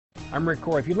I'm Rick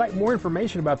Coy. If you'd like more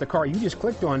information about the car you just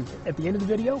clicked on at the end of the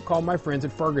video, call my friends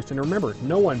at Ferguson. Remember,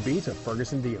 no one beats a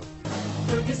Ferguson deal.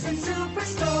 Ferguson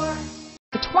Superstore.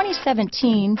 The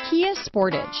 2017 Kia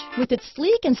Sportage. With its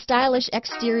sleek and stylish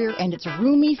exterior and its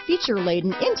roomy,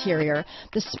 feature-laden interior,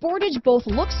 the Sportage both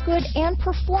looks good and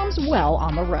performs well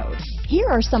on the road. Here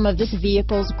are some of this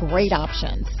vehicle's great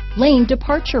options: lane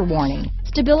departure warning,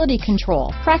 stability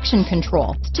control, traction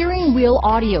control, steering wheel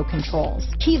audio controls,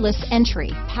 keyless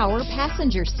entry, power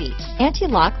passenger seat,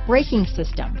 anti-lock braking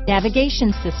system,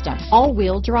 navigation system,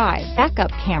 all-wheel drive,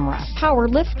 backup camera, power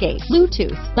liftgate,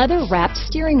 Bluetooth, leather-wrapped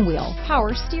steering wheel,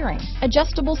 power steering,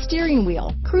 adjustable steering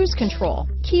wheel, cruise control,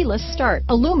 keyless start,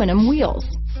 aluminum wheels,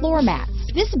 floor mats.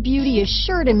 This beauty is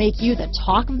sure to make you the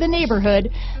talk of the neighborhood,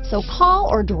 so call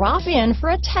or drop in for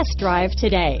a test drive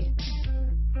today.